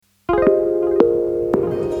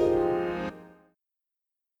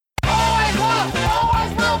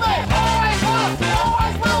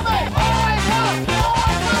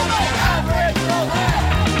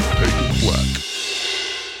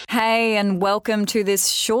and welcome to this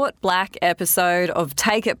short black episode of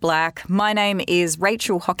Take It Black. My name is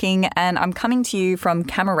Rachel Hocking and I'm coming to you from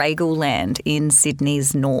Camaragal land in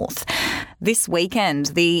Sydney's north. This weekend,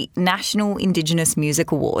 the National Indigenous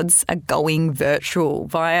Music Awards are going virtual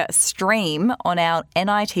via a stream on our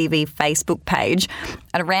NITV Facebook page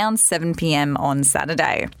at around 7 p.m. on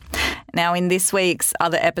Saturday. Now, in this week's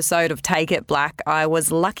other episode of Take It Black, I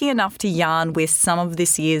was lucky enough to yarn with some of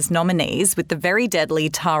this year's nominees with the very deadly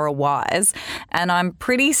Tara Wise, and I'm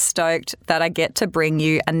pretty stoked that I get to bring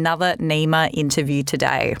you another NEMA interview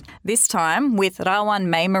today. This time with Rawan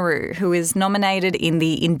Meimaru, who is nominated in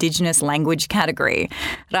the Indigenous Language category.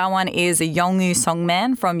 Rawan is a Yolngu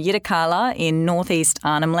songman from Yirrkala in northeast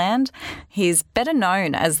Arnhem Land. He's better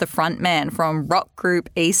known as the frontman from rock group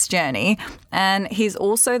East Journey, and he's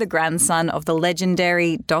also the grandson of the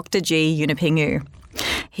legendary Dr. G. Yunupingu.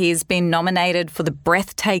 He's been nominated for the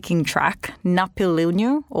breathtaking track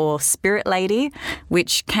Napililnu, or Spirit Lady,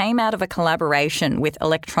 which came out of a collaboration with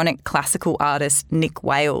electronic classical artist Nick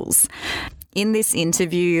Wales. In this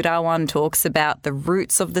interview, Rawan talks about the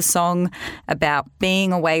roots of the song, about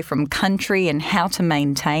being away from country and how to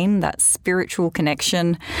maintain that spiritual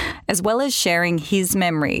connection, as well as sharing his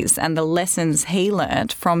memories and the lessons he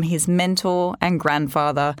learnt from his mentor and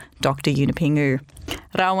grandfather, Dr. Yunupingu.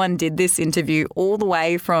 Rawan did this interview all the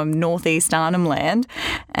way from northeast Arnhem Land,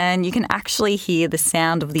 and you can actually hear the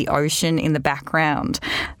sound of the ocean in the background,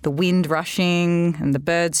 the wind rushing and the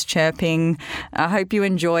birds chirping. I hope you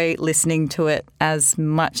enjoy listening to it as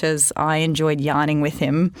much as I enjoyed yarning with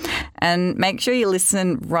him. And make sure you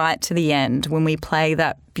listen right to the end when we play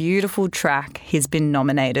that beautiful track he's been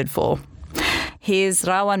nominated for. Here's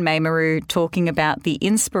Rawan Meimaru talking about the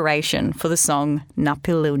inspiration for the song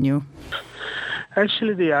Napililnu.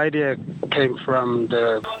 Actually, the idea came from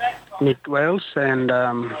the Nick Wales, and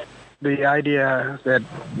the idea that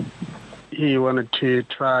he wanted to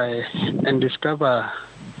try and discover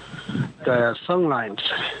the songlines.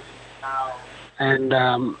 And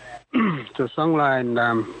the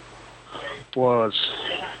songline was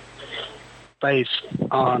based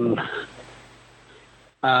on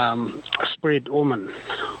spirit woman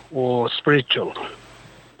or spiritual.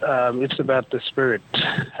 It's about the spirit.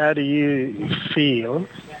 How do you feel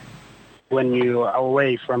when you are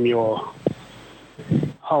away from your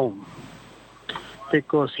home?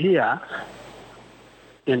 Because here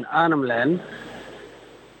in Arnhem Land,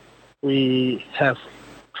 we have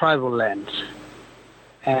tribal lands,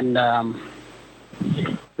 and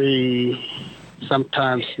we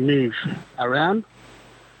sometimes move around,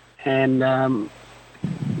 and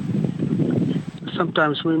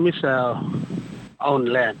sometimes we miss our own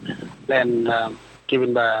land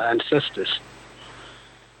given by our ancestors.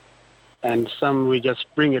 And some we just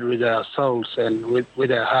bring it with our souls and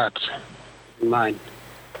with our hearts and mind.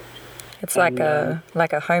 It's like a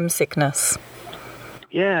homesickness.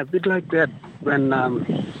 Yeah, a bit like that.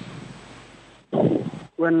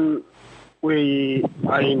 When we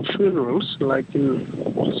are in funerals, like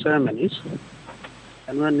in ceremonies,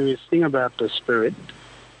 and when we sing about the spirit,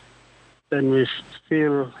 then we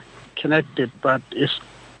feel connected, but it's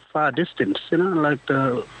far distant, like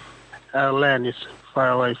our land is far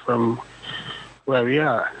away from where we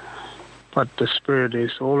are, but the spirit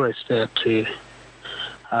is always there to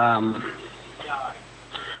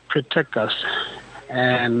protect us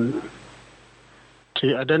and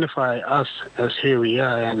to identify us as here we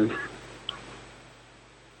are and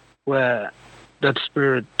where that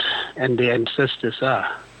spirit and the ancestors are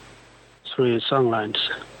through songlines.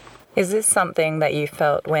 Is this something that you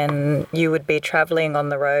felt when you would be travelling on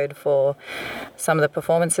the road for some of the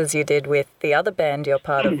performances you did with the other band you're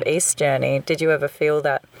part of, East Journey? Did you ever feel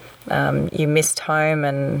that you missed home?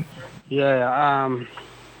 And yeah,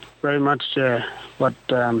 very much. But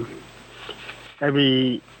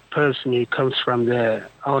every person who comes from their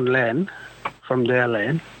own land, from their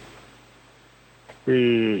land,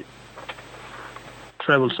 who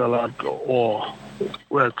travels a lot or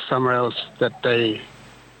works somewhere else that they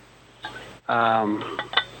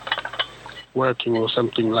working or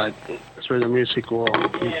something like through the music or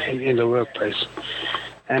in the workplace.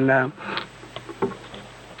 And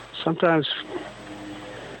sometimes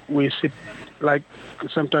we sit, like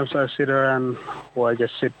sometimes I sit around or I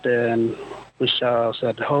just sit there and wish I was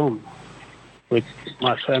at home with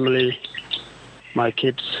my family, my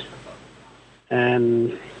kids,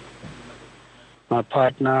 and my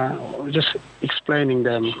partner, just explaining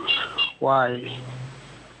them why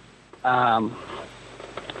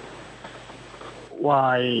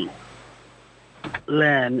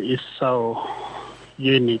land is so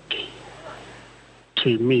unique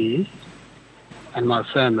to me and my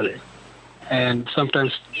family. And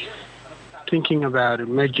sometimes thinking about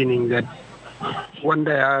imagining that one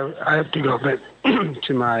day I have to go back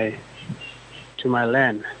to my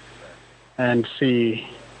land and see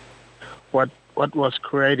what was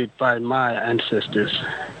created by my ancestors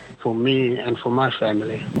for me and for my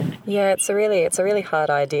family. Yeah, it's a really hard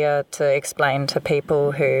idea to explain to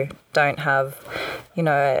people who don't have,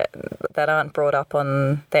 that aren't brought up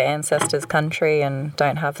on their ancestors' country and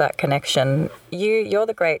don't have that connection. You're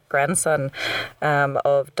the great grandson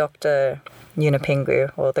of Dr.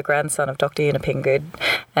 Yunupingu, or the grandson of Dr. Yunupingu,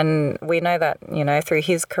 and we know that through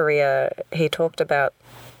his career he talked about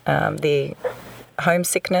the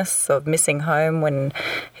homesickness of missing home when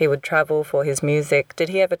he would travel for his music. Did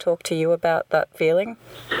he ever talk to you about that feeling?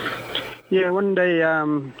 Yeah, one day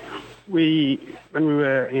when we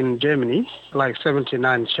were in Germany, like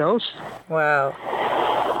 79 shows. Wow.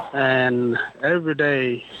 And every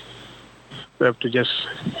day we have to just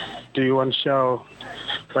do one show,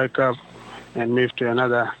 wake up and move to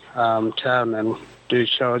another town and do a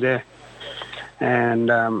show there. And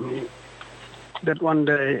that one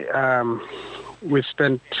day we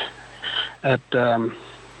spent at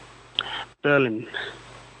Berlin,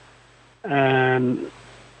 and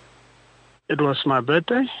it was my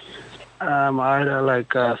birthday. I had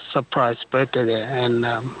a surprise birthday there, and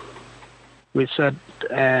we sat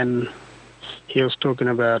and he was talking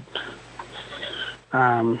about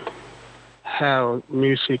how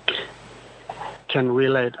music can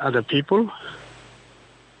relate other people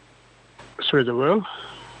through the world,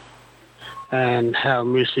 and how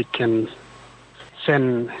music can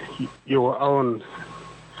send your own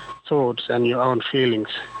thoughts and your own feelings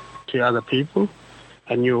to other people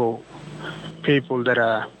and your people that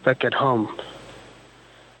are back at home.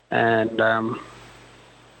 And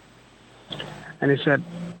he said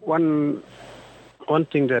one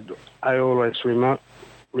thing that I always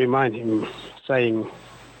remind him, saying,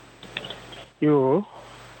 you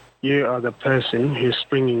are the person who's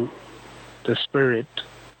bringing the spirit,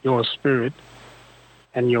 your spirit,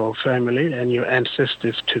 and your family and your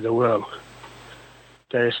ancestors to the world.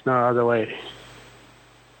 There is no other way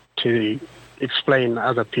to explain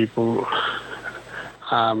other people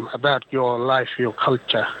about your life, your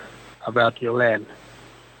culture, about your land.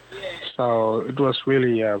 So it was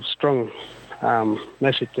really a strong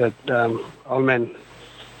message that old man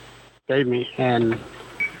gave me, and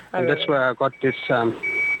that's where I got this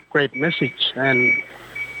great message and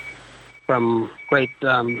from great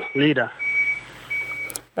leader.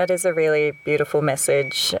 That is a really beautiful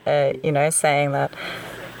message, saying that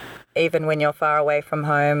even when you're far away from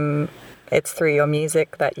home, it's through your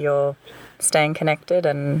music that you're staying connected,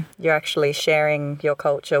 and you're actually sharing your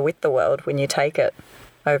culture with the world when you take it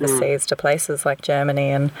overseas to places like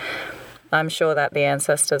Germany. And I'm sure that the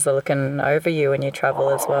ancestors are looking over you when you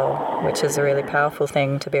travel as well, which is a really powerful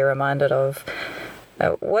thing to be reminded of.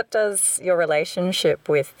 What does your relationship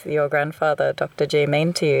with your grandfather, Dr. G,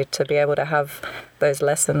 mean to you, to be able to have those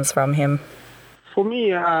lessons from him? For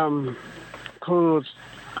me, because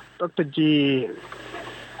Dr. G,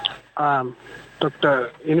 Dr.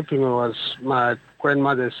 Yunupingu was my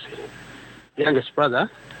grandmother's youngest brother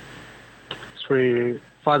through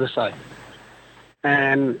father's side.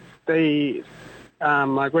 And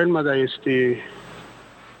my grandmother used to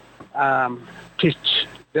teach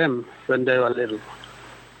them when they were little,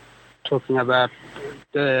 talking about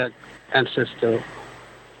their ancestral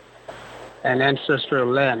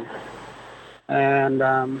land. And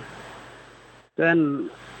then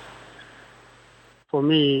for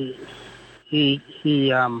me, he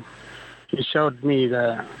showed me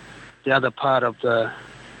the other part of the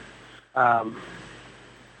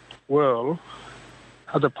world,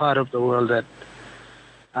 that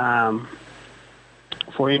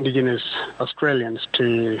for Indigenous Australians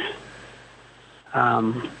to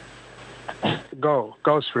go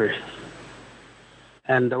through.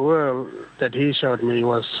 And the world that he showed me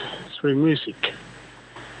was through music.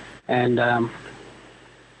 And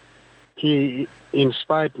he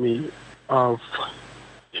inspired me of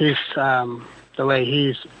his the way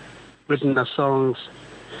he's written the songs,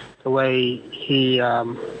 the way he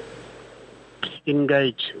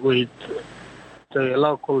engaged with the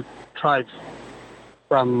local tribes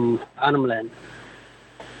from Arnhem Land,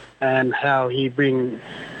 and how he brings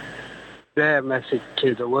their message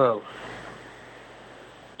to the world.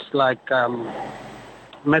 It's like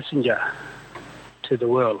messenger to the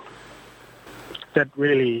world. That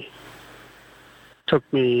really took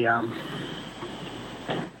me to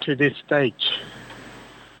this stage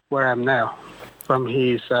where I'm now, from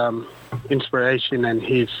his inspiration and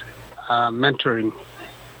his mentoring.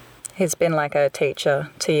 He's been like a teacher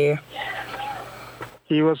to you.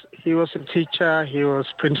 he was a teacher, he was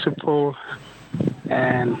principal,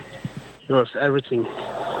 and he was everything.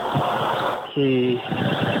 He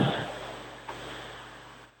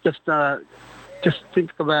just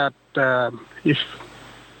think about if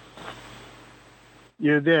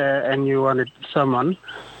you're there and you wanted someone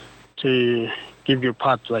to give you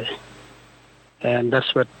pathway, and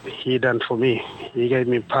that's what he done for me. He gave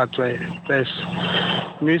me pathway. There's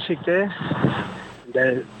music there.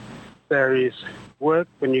 There is work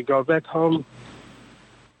when you go back home,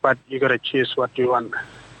 but you gotta choose what you want.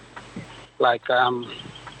 Like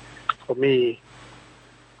for me,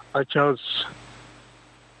 I chose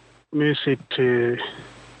music to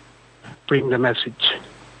bring the message,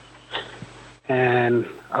 and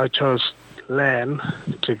I chose land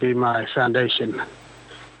to be my foundation,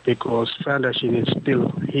 because foundation is still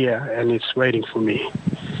here and it's waiting for me.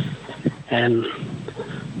 And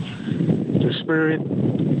the spirit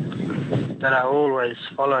that are always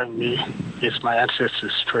following me is my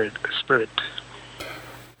ancestors' spirit.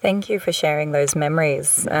 Thank you for sharing those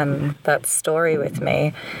memories and that story with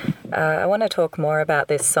me. I want to talk more about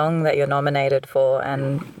this song that you're nominated for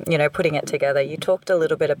and, putting it together. You talked a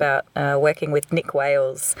little bit about working with Nick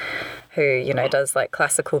Wales, who, does like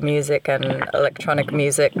classical music and electronic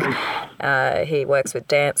music. He works with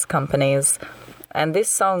dance companies. And this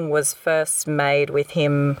song was first made with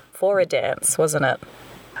him for a dance, wasn't it?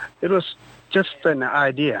 It was just an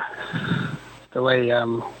idea, the way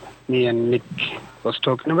me and Nick was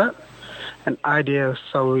talking about, an idea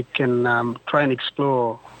so we can try and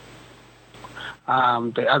explore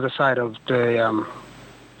the other side of the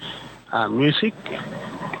music,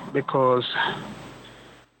 because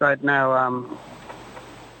right now,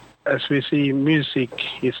 as we see, music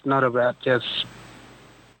is not about just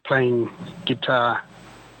playing guitar,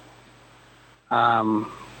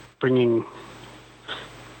 bringing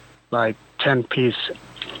like 10-piece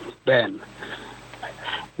band.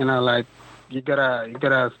 Like you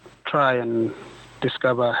gotta try and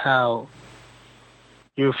discover how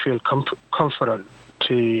you feel comfortable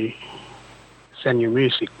to send your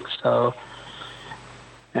music. So,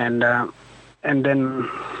 and then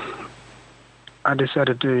I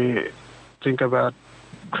decided to think about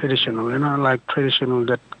traditional, like traditional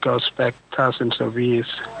that goes back thousands of years.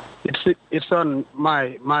 It's on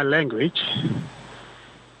my language,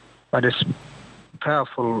 but it's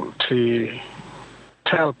powerful to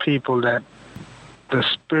tell people that the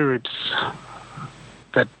spirits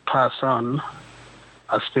that pass on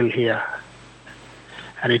are still here,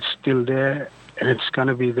 and it's still there, and it's going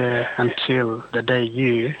to be there until the day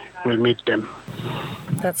you will meet them.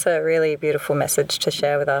 That's a really beautiful message to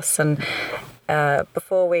share with us. And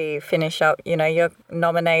before we finish up, you're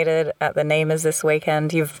nominated at the NEMAs this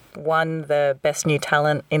weekend. You've won the Best New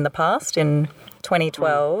Talent in the past in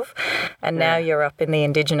 2012, and now you're up in the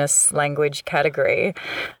Indigenous language category.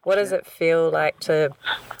 What does it feel like to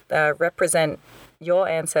represent your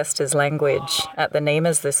ancestors' language at the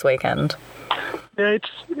NEMAs this weekend? Yeah,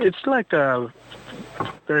 it's like a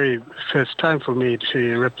very first time for me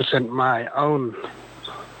to represent my own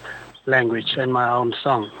language and my own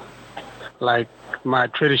song, like my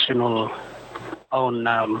traditional own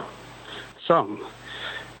song,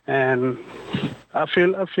 and I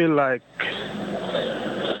feel like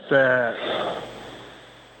the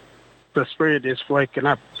spirit is waking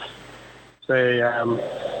up.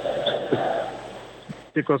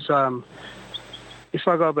 Because if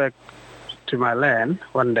I go back to my land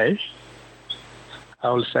one day, I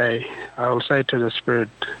will say to the spirit,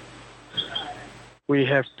 we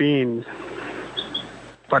have been,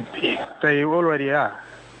 but they already are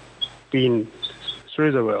been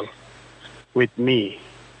through the world with me.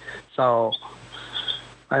 So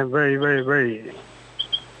I'm very, very, very,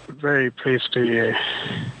 very pleased to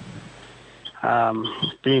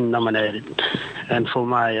being nominated, and for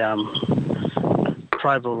my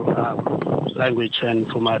tribal language and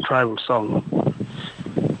for my tribal song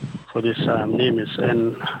for this NEMAs.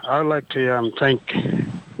 And I'd like to thank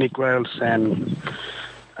Nick Wales and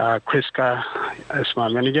Chris Carr as my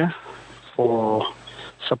manager for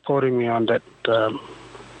supporting me on that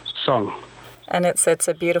song. And it's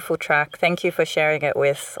a beautiful track. Thank you for sharing it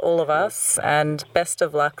with all of us, and best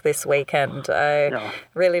of luck this weekend. I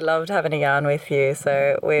really loved having a yarn with you,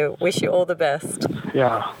 so we wish you all the best.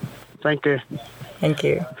 Yeah, thank you. Thank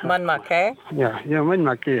you. Manmak, eh? Yeah,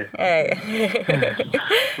 manmak. Hey.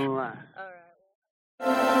 All right.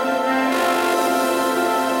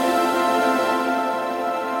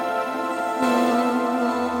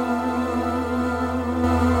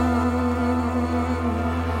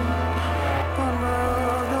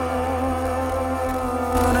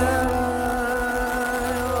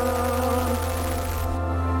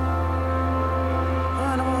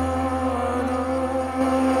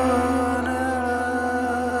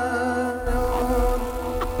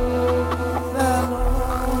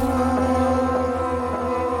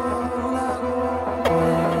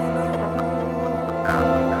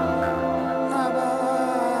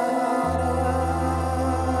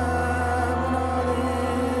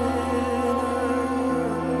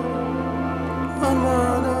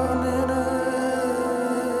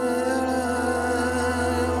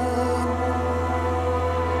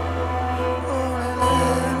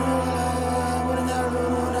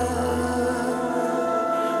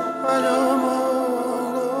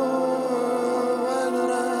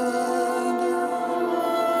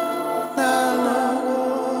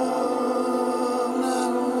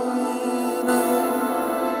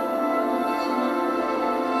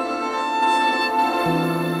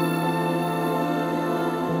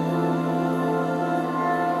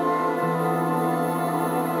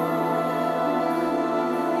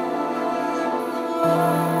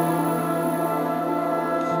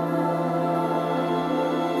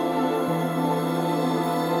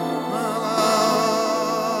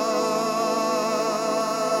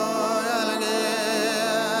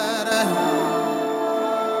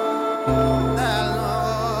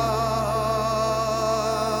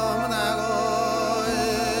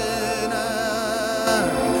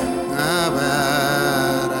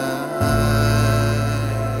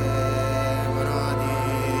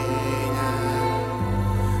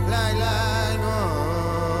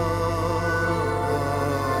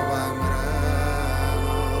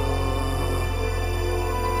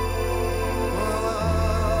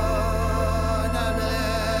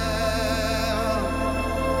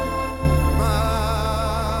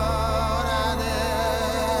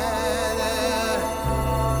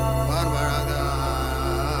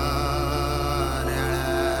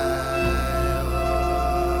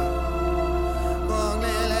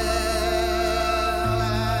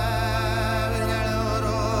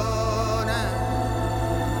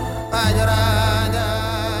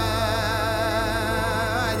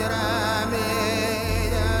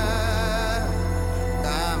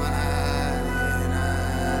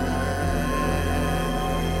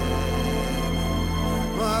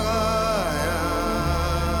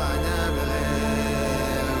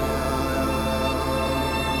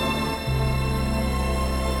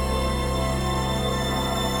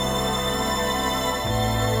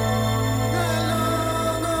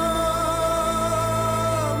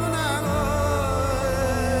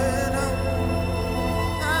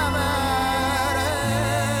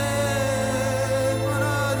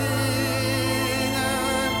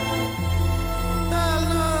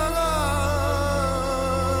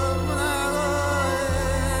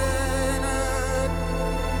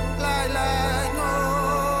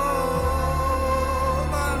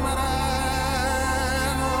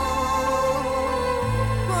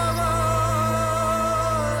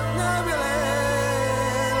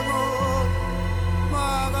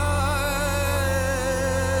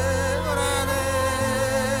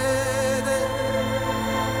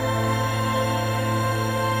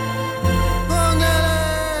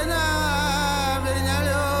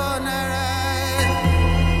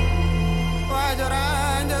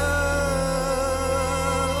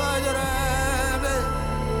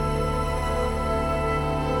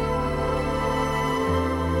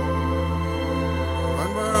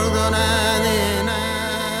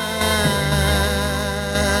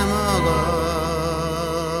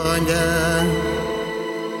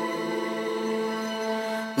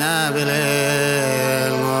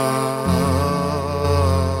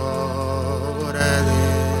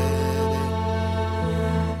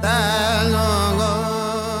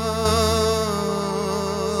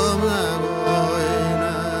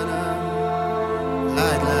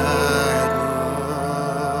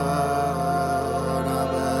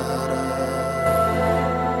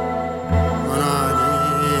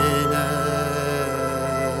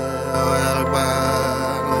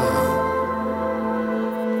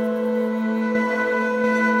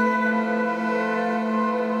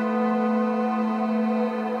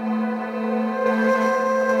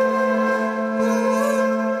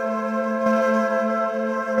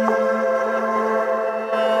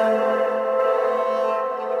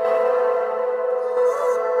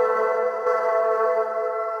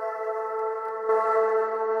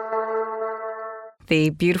 The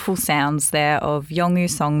beautiful sounds there of Yolngu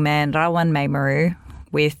songman Rawan Meimaru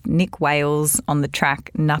with Nick Wales on the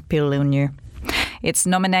track Napilunyu. It's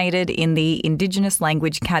nominated in the Indigenous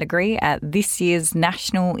Language category at this year's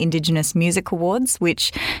National Indigenous Music Awards,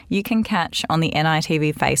 which you can catch on the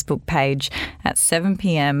NITV Facebook page at 7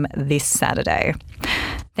 p.m. this Saturday.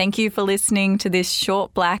 Thank you for listening to this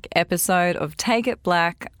short black episode of Take It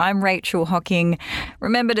Black. I'm Rachel Hocking.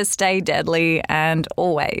 Remember to stay deadly and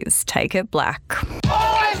always take it black.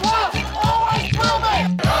 Always love, always will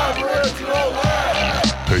be. Aboriginal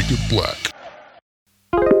land. Take It Black.